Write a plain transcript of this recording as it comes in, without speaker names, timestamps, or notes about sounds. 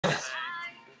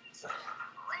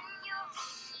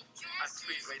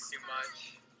way too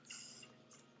much.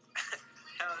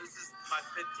 Hell, this is my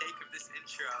 5th take of this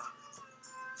intro.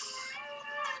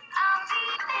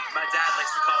 My dad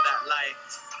likes to call that life,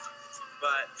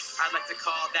 but I like to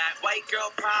call that white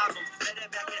girl problem. Met her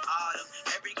back in autumn.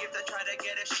 Every gift I try to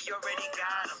get her, she already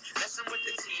got them. Messing with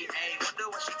the TA,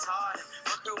 wonder what she taught him.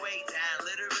 Work her way down,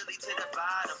 literally to the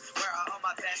bottom. Where are all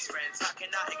my best friends? I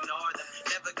cannot ignore them.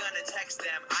 Never gonna text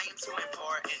them, I am too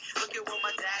important. Look at what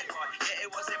my dad bought, yeah,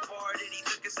 it was important. He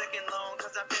took a second loan,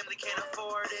 cause our family can't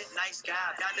afford it. Nice guy,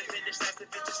 got to finish, that's the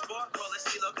vintage sport. Roll a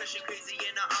CeeLo, cause she crazy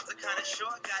and her arms are kinda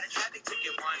short. Got a traffic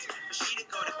ticket once, but she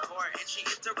didn't go to court. And she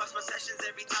interrupts my sessions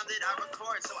every time that I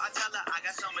record. So I tell her I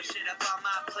got so much shit up on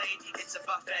my plate, it's a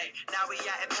buffet. Now we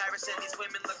out in Paris and these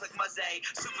women look like Mosaic.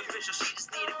 Superficial, she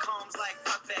just needed combs like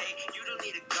buffet. You don't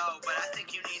need to go, but I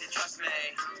think you need to trust me.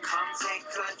 Come take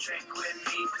a drink with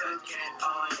me, forget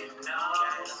all you know.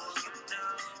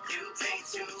 You pay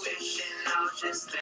tuition, I'll just